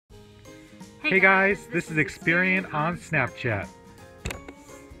Hey guys, this is Experian on Snapchat.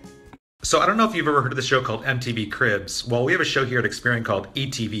 So I don't know if you've ever heard of the show called MTV Cribs. Well, we have a show here at Experian called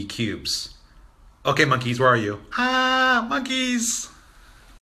ETV Cubes. Okay, monkeys, where are you? Ah, monkeys!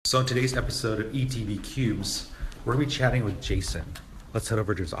 So in today's episode of ETV Cubes, we're going to be chatting with Jason. Let's head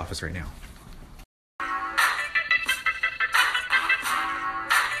over to his office right now.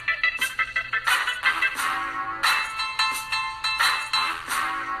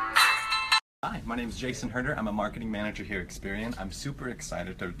 Hi, my name is Jason Herder. I'm a marketing manager here at Experian. I'm super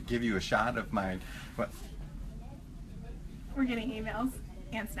excited to give you a shot of my... What? We're getting emails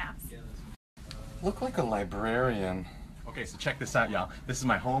and snaps. Look like a librarian. Okay, so check this out, y'all. This is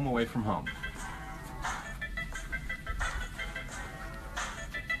my home away from home.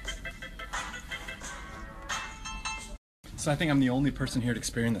 So I think I'm the only person here at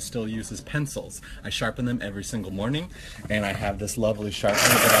Experian that still uses pencils. I sharpen them every single morning, and I have this lovely sharpener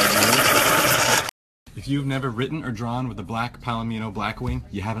that I use. If you've never written or drawn with a black Palomino Blackwing,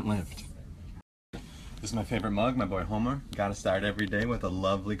 you haven't lived. This is my favorite mug, my boy Homer. Gotta start every day with a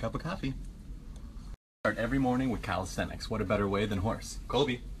lovely cup of coffee. Start every morning with calisthenics. What a better way than horse.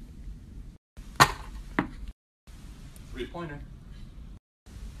 Colby. 3-pointer.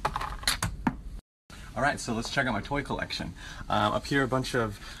 Alright, so let's check out my toy collection. Up here a bunch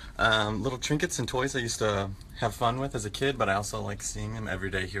of little trinkets and toys I used to have fun with as a kid, but I also like seeing them every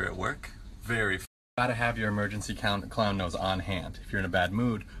day here at work. Very fun. Gotta have your emergency clown nose on hand. If you're in a bad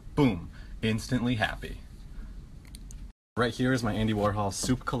mood, boom, instantly happy. Right here is my Andy Warhol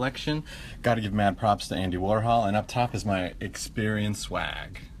soup collection. Gotta give mad props to Andy Warhol, and up top is my Experian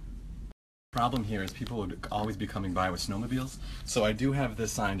swag. Problem here is people would always be coming by with snowmobiles, so I do have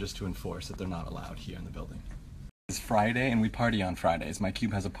this sign just to enforce that they're not allowed here in the building. It's Friday and we party on Fridays. My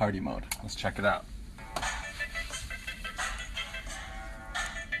cube has a party mode. Let's check it out.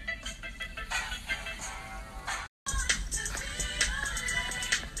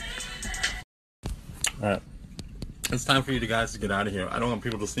 Alright, it's time for you guys to get out of here. I don't want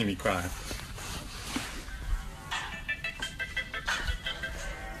people to see me cry.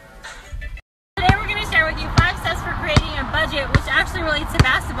 Budget, which actually relates to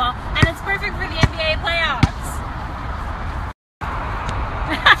basketball, and it's perfect for the NBA playoffs.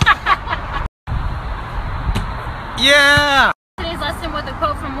 Yeah! Today's lesson with a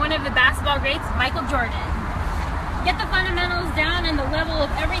quote from one of the basketball greats, Michael Jordan. Get the fundamentals down and the level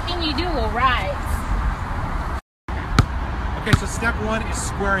of everything you do will rise. Okay, so step one is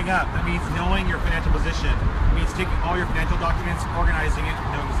squaring up. That means knowing your financial position. It means taking all your financial documents, organizing it, and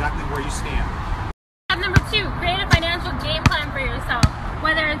knowing exactly where you stand. Step number 2, create a financial game plan for yourself.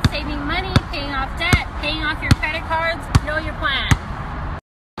 Whether it's saving money, paying off debt, paying off your credit cards, know your plan.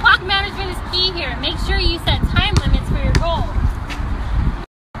 Clock management is key here. Make sure you set time limits for your goals.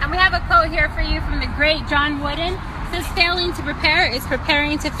 And we have a quote here for you from the great John Wooden. It says, failing to prepare is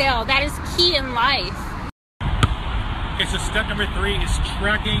preparing to fail. That is key in life. Okay, so step number 3 is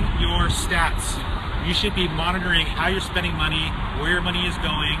tracking your stats. You should be monitoring how you're spending money, where your money is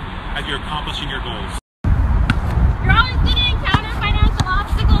going, as you're accomplishing your goals. You're always going to encounter financial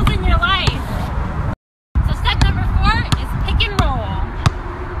obstacles in your life. So step number 4 is pick and roll.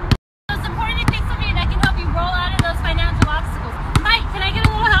 So it's important to pick somebody that can help you roll out of those financial obstacles. Mike, can I get a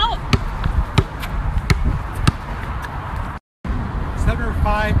little help? Step number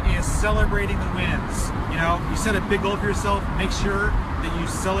 5 is celebrating the wins. You know, you set a big goal for yourself, make sure that you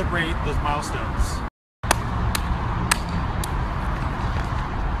celebrate those milestones.